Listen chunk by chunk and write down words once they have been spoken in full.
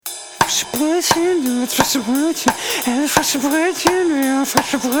frische Brötchen, frische Brötchen, frische Brötchen,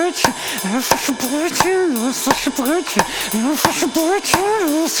 frische Brötchen, frische Brötchen, frische Brötchen, frische Brötchen,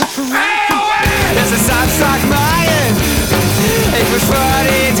 frische Brötchen. Es ist Samstagmorgen, ich bin vor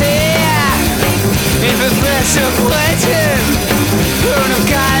die Tür, ich will frische Brötchen und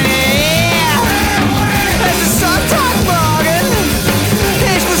keine Ehe. Es ist Sonntagmorgen,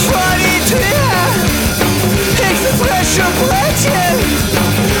 ich bin vor die Tür, ich will frische Brötchen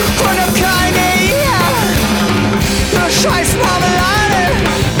und hab keine Ehe. Nur scheiß Marmelade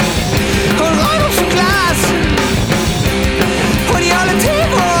und rein aufs Glas und die alle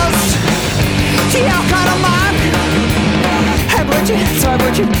Teewurst, die auch keiner mag. Ein Brötchen, 2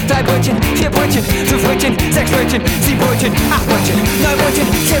 Brötchen, 3 Brötchen, 4 Brötchen, 5 Brötchen, 6 Brötchen, 7 Brötchen, 8 Brötchen, 9 Brötchen,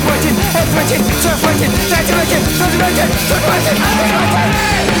 10 Brötchen, 11 Brötchen, 12 Brötchen, 13 Brötchen, 14 Brötchen, 15 Brötchen, 18 Brötchen,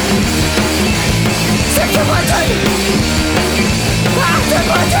 17 Brötchen, 18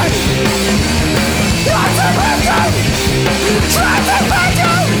 Brötchen, 19 Brötchen,